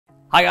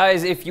Hi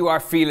guys, if you are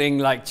feeling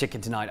like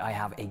chicken tonight, I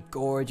have a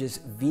gorgeous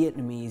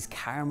Vietnamese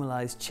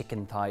caramelized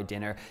chicken thigh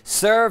dinner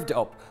served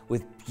up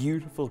with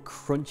beautiful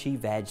crunchy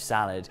veg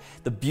salad.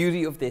 The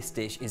beauty of this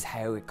dish is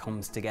how it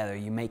comes together.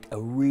 You make a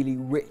really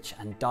rich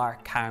and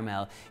dark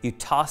caramel. You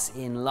toss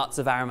in lots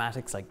of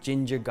aromatics like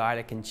ginger,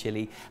 garlic and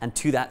chili, and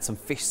to that some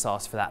fish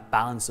sauce for that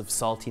balance of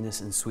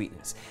saltiness and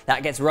sweetness.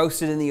 That gets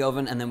roasted in the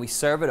oven and then we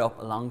serve it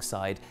up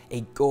alongside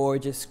a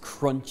gorgeous,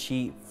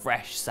 crunchy,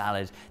 fresh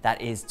salad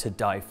that is to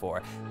die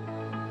for.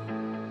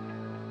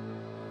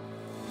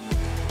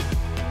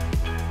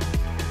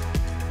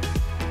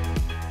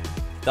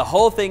 The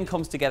whole thing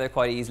comes together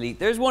quite easily.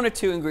 There's one or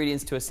two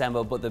ingredients to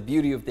assemble, but the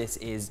beauty of this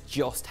is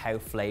just how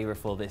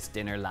flavorful this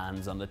dinner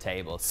lands on the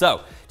table.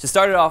 So, to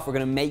start it off, we're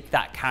gonna make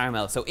that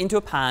caramel. So into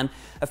a pan,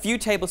 a few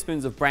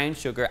tablespoons of brown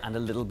sugar and a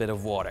little bit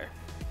of water.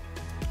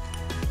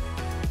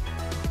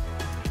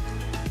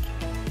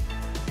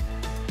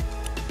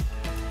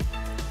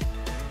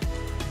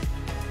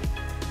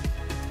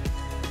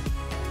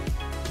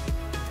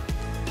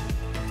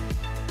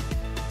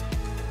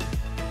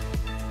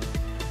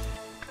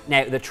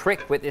 Now, the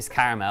trick with this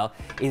caramel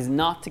is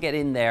not to get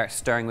in there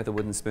stirring with a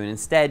wooden spoon.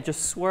 Instead,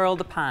 just swirl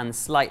the pan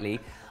slightly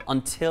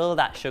until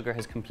that sugar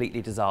has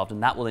completely dissolved,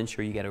 and that will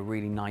ensure you get a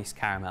really nice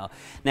caramel.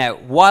 Now,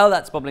 while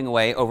that's bubbling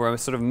away over a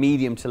sort of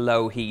medium to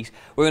low heat,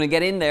 we're gonna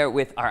get in there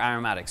with our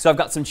aromatics. So I've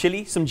got some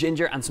chili, some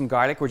ginger, and some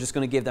garlic. We're just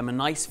gonna give them a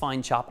nice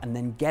fine chop and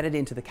then get it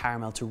into the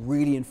caramel to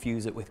really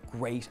infuse it with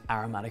great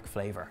aromatic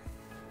flavor.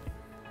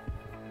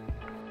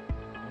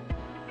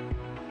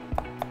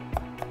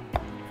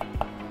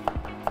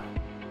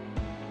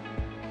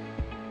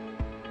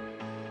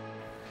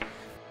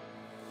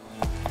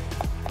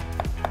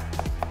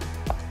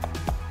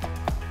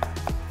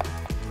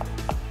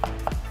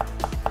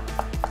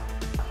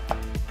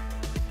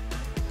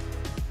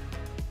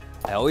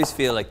 I always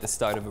feel like the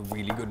start of a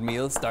really good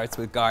meal starts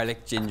with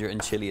garlic, ginger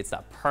and chili. It's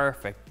that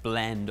perfect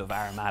blend of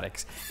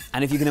aromatics.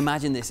 And if you can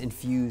imagine this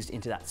infused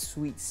into that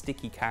sweet,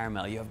 sticky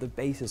caramel, you have the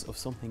basis of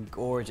something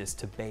gorgeous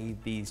to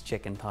bathe these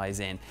chicken thighs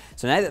in.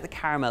 So now that the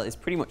caramel is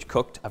pretty much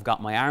cooked, I've got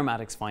my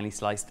aromatics finely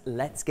sliced.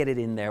 Let's get it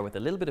in there with a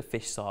little bit of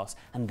fish sauce,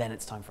 and then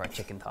it's time for our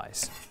chicken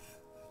thighs.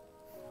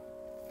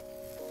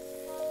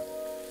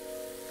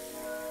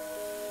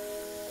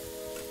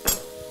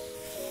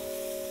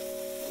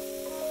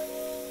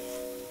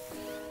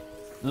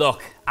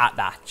 Look at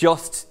that.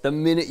 Just the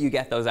minute you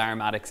get those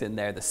aromatics in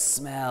there, the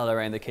smell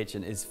around the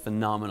kitchen is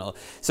phenomenal.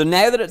 So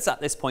now that it's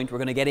at this point, we're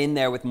gonna get in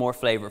there with more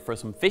flavor for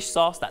some fish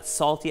sauce, that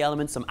salty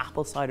element, some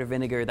apple cider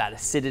vinegar, that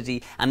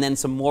acidity, and then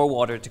some more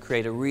water to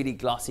create a really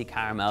glossy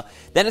caramel.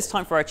 Then it's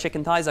time for our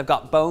chicken thighs. I've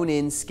got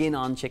bone-in,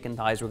 skin-on chicken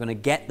thighs. We're gonna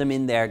get them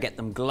in there, get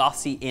them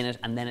glossy in it,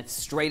 and then it's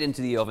straight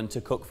into the oven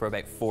to cook for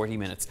about 40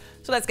 minutes.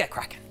 So let's get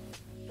cracking.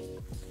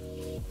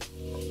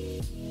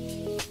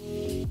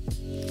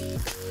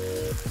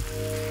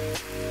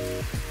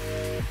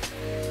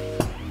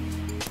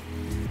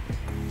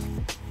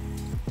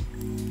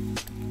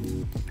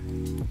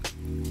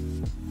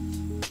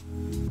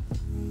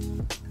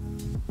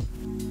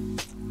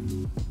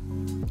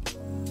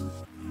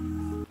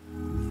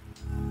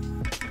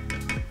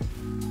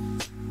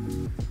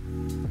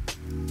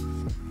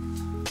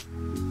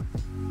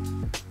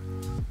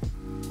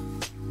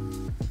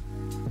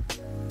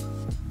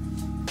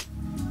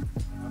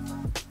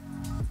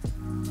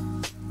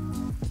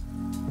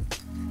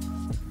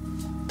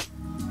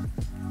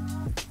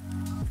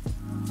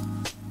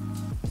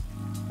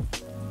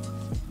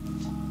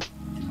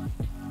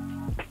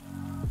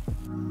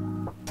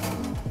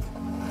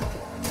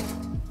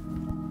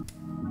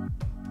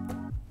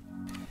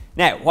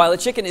 Now, while the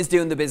chicken is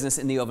doing the business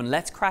in the oven,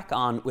 let's crack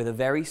on with a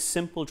very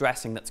simple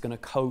dressing that's going to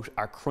coat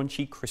our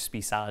crunchy,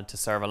 crispy salad to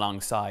serve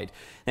alongside.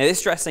 Now,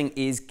 this dressing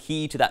is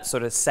key to that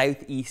sort of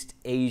Southeast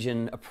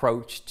Asian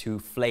approach to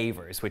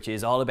flavors, which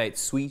is all about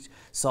sweet,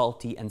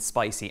 salty, and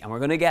spicy. And we're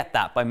going to get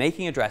that by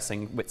making a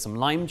dressing with some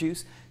lime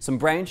juice, some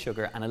brown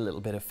sugar, and a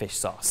little bit of fish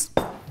sauce.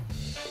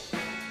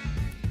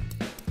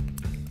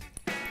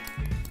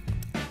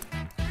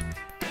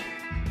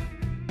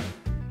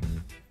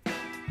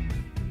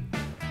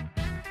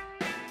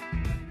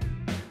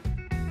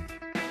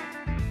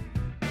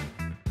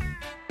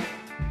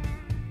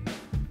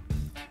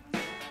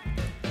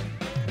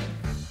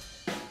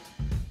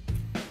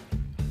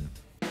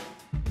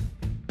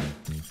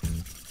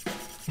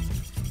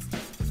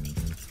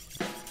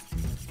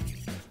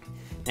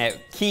 Now,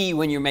 key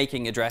when you're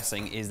making a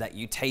dressing is that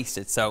you taste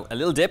it. So a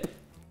little dip.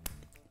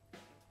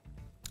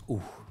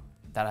 Ooh,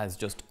 that has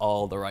just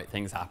all the right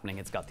things happening.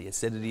 It's got the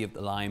acidity of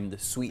the lime, the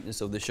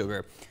sweetness of the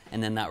sugar,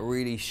 and then that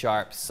really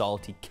sharp,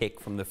 salty kick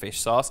from the fish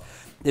sauce.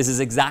 This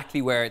is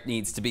exactly where it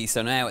needs to be.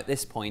 So now at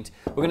this point,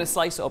 we're gonna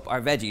slice up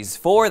our veggies.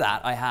 For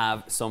that, I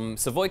have some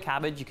savoy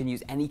cabbage. You can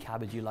use any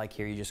cabbage you like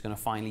here. You're just gonna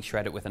finely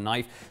shred it with a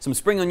knife. Some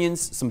spring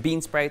onions, some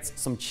bean sprouts,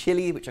 some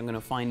chili, which I'm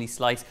gonna finely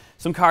slice,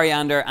 some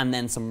coriander, and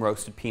then some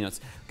roasted peanuts.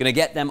 We're gonna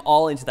get them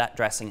all into that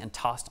dressing and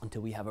tossed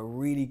until we have a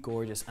really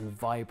gorgeous and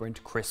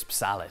vibrant, crisp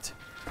salad.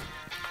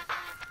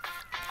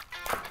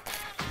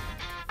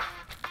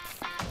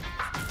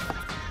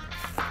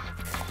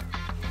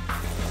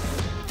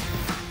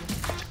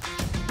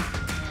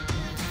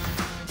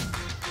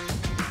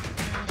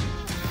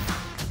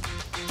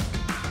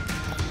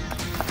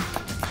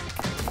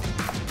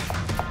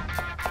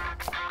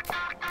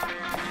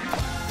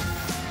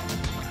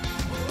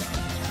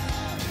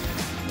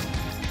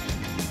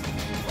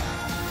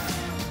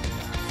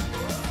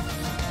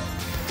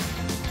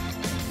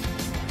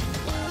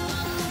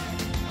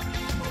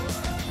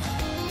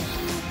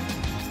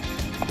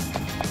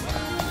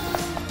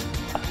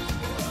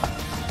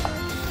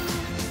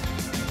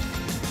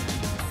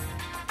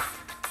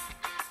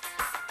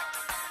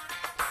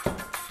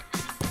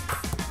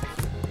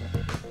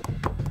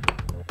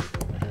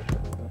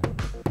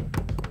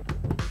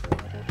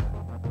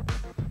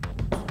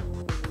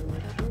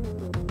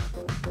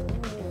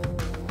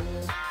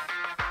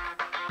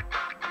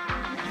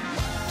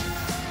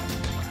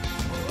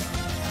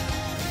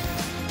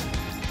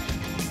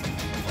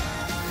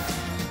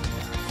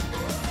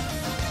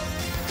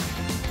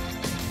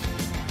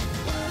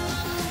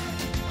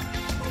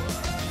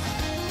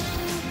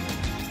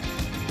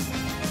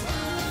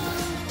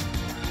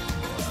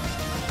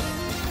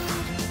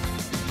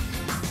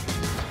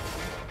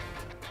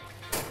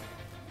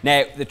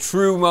 Now, the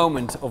true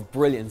moment of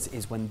brilliance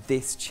is when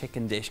this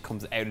chicken dish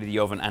comes out of the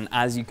oven, and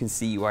as you can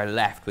see, you are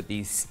left with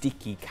these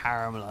sticky,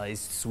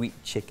 caramelized, sweet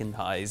chicken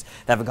thighs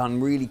that have gone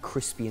really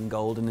crispy and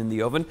golden in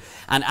the oven.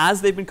 And as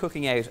they've been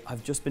cooking out,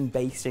 I've just been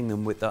basting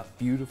them with that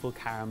beautiful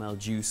caramel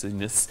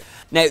juiciness.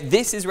 Now,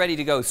 this is ready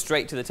to go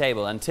straight to the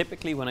table, and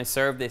typically when I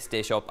serve this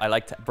dish up, I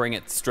like to bring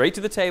it straight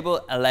to the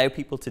table, allow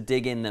people to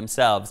dig in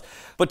themselves.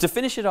 But to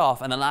finish it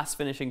off, and the last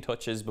finishing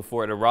touches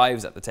before it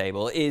arrives at the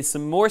table, is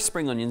some more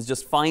spring onions,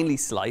 just finely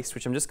sliced,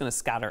 which I'm just going to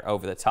scatter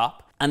over the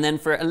top. And then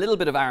for a little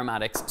bit of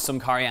aromatics, some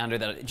coriander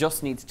that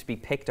just needs to be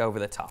picked over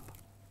the top.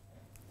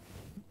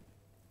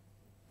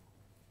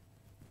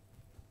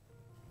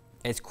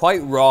 It's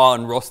quite raw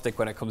and rustic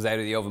when it comes out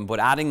of the oven, but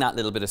adding that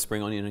little bit of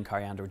spring onion and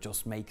coriander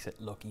just makes it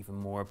look even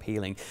more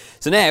appealing.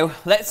 So now,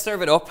 let's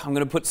serve it up. I'm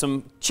going to put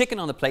some chicken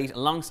on the plate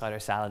alongside our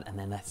salad, and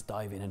then let's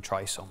dive in and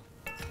try some.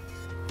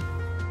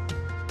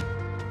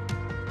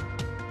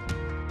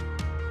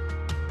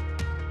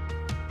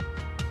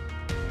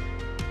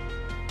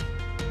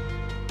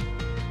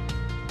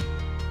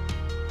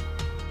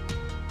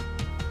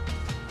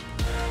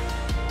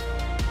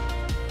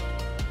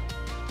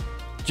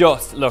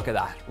 Just look at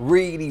that,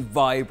 really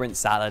vibrant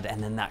salad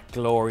and then that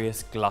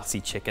glorious glossy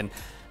chicken.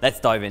 Let's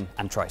dive in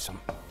and try some.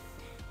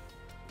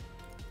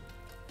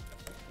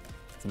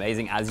 It's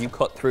amazing, as you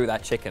cut through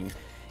that chicken,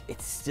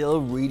 it's still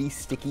really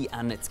sticky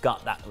and it's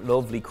got that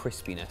lovely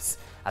crispiness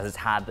as it's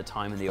had the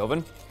time in the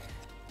oven.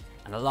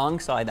 And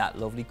alongside that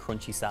lovely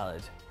crunchy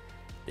salad,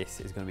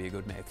 this is going to be a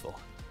good mouthful.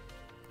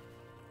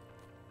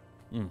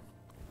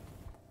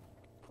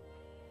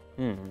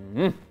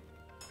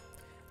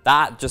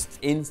 That just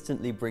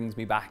instantly brings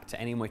me back to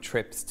any of my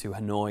trips to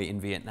Hanoi in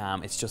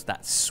Vietnam. It's just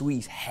that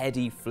sweet,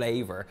 heady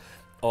flavor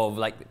of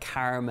like the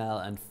caramel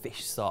and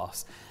fish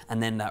sauce,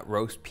 and then that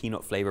roast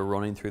peanut flavor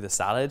running through the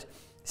salad.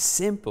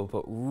 Simple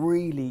but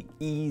really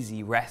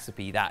easy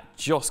recipe that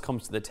just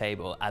comes to the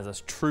table as a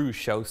true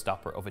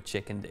showstopper of a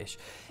chicken dish.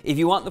 If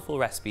you want the full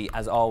recipe,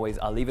 as always,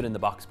 I'll leave it in the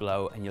box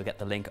below and you'll get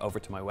the link over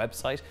to my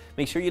website.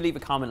 Make sure you leave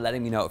a comment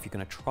letting me know if you're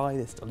going to try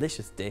this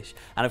delicious dish,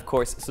 and of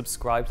course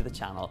subscribe to the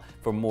channel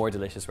for more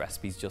delicious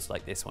recipes just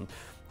like this one.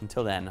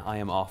 Until then, I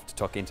am off to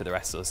tuck into the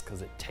rest of this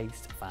because it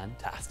tastes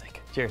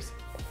fantastic. Cheers.